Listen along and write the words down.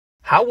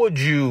how would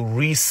you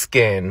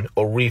reskin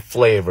or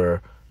reflavor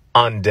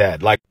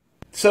undead?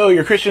 So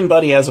your Christian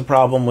buddy has a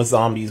problem with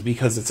zombies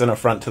because it's an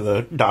affront to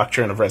the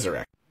doctrine of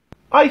resurrection.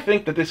 I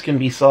think that this can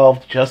be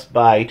solved just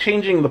by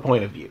changing the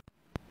point of view.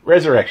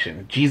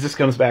 Resurrection. Jesus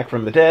comes back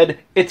from the dead.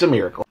 It's a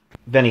miracle.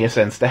 Then he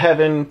ascends to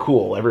heaven.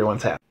 Cool.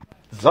 Everyone's happy.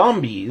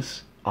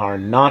 Zombies are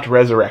not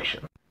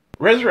resurrection.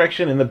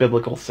 Resurrection in the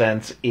biblical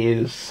sense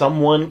is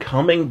someone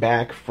coming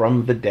back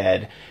from the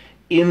dead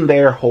in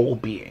their whole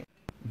being.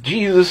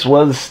 Jesus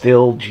was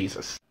still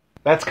Jesus.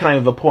 That's kind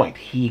of the point.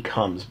 He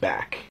comes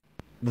back.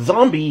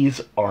 Zombies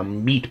are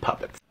meat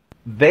puppets.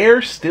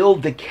 They're still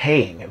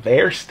decaying.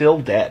 They're still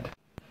dead.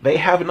 They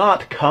have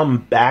not come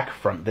back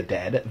from the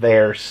dead.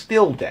 They're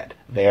still dead.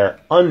 They're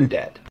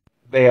undead.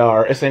 They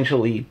are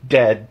essentially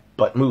dead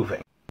but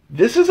moving.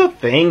 This is a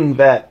thing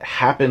that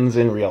happens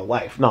in real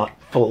life. Not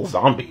full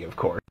zombie, of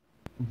course.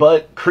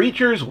 But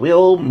creatures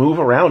will move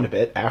around a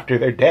bit after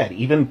they're dead.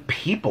 Even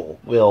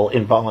people will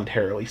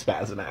involuntarily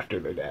spasm after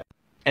they're dead.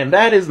 And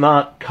that is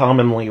not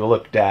commonly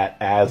looked at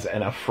as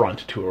an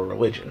affront to a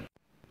religion.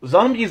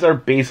 Zombies are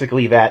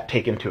basically that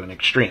taken to an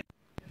extreme.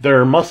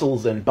 Their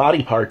muscles and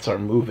body parts are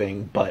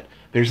moving, but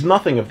there's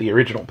nothing of the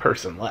original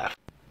person left.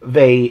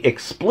 They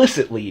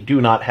explicitly do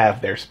not have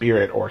their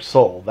spirit or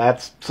soul.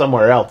 That's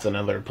somewhere else in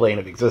another plane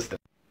of existence.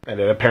 And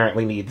it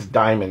apparently needs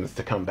diamonds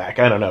to come back.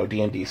 I don't know,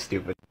 D&D's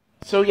stupid.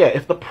 So yeah,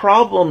 if the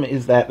problem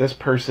is that this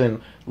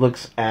person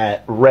looks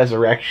at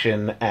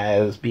resurrection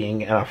as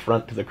being an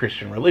affront to the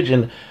Christian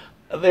religion,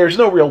 there's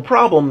no real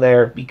problem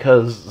there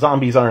because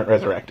zombies aren't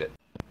resurrected.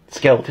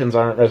 Skeletons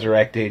aren't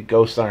resurrected,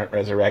 ghosts aren't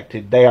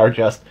resurrected, they are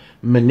just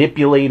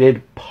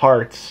manipulated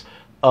parts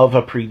of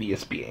a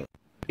previous being.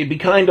 It'd be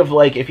kind of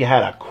like if you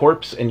had a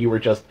corpse and you were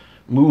just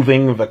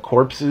moving the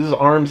corpse's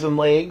arms and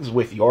legs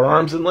with your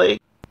arms and legs,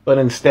 but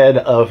instead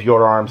of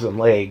your arms and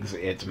legs,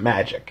 it's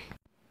magic.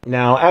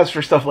 Now, as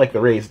for stuff like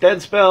the Raise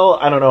Dead spell,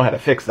 I don't know how to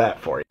fix that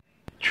for you.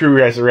 True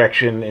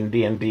resurrection in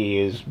D&D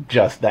is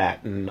just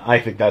that, and I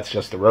think that's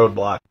just a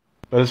roadblock.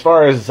 But as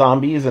far as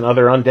zombies and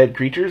other undead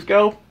creatures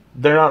go,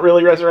 they're not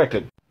really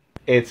resurrected.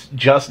 It's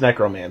just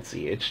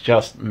necromancy. It's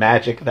just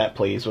magic that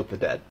plays with the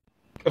dead.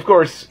 Of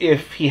course,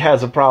 if he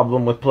has a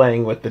problem with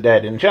playing with the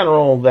dead in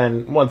general,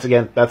 then once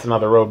again, that's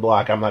another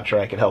roadblock I'm not sure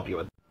I can help you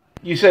with.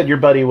 You said your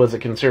buddy was a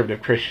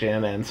conservative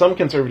Christian, and some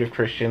conservative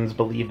Christians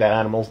believe that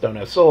animals don't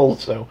have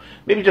souls, so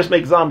maybe just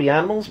make zombie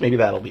animals, maybe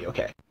that'll be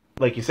okay.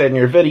 Like you said in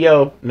your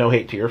video, no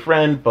hate to your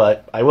friend,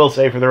 but I will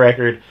say for the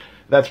record,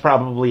 that's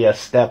probably a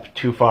step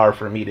too far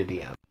for me to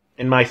DM.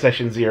 In my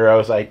session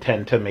zeros, I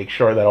tend to make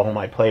sure that all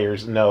my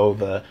players know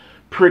the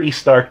pretty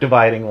stark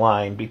dividing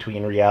line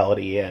between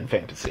reality and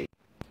fantasy.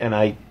 And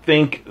I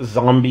think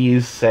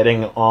zombies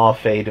setting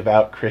off a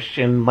devout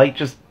Christian might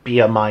just be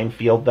a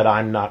minefield that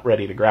I'm not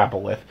ready to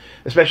grapple with,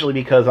 especially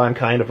because I'm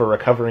kind of a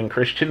recovering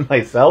Christian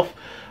myself.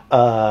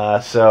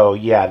 So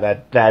yeah,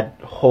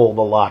 that hold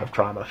a lot of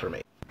trauma for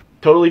me.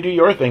 Totally do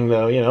your thing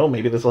though,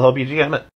 maybe this will help you GM it.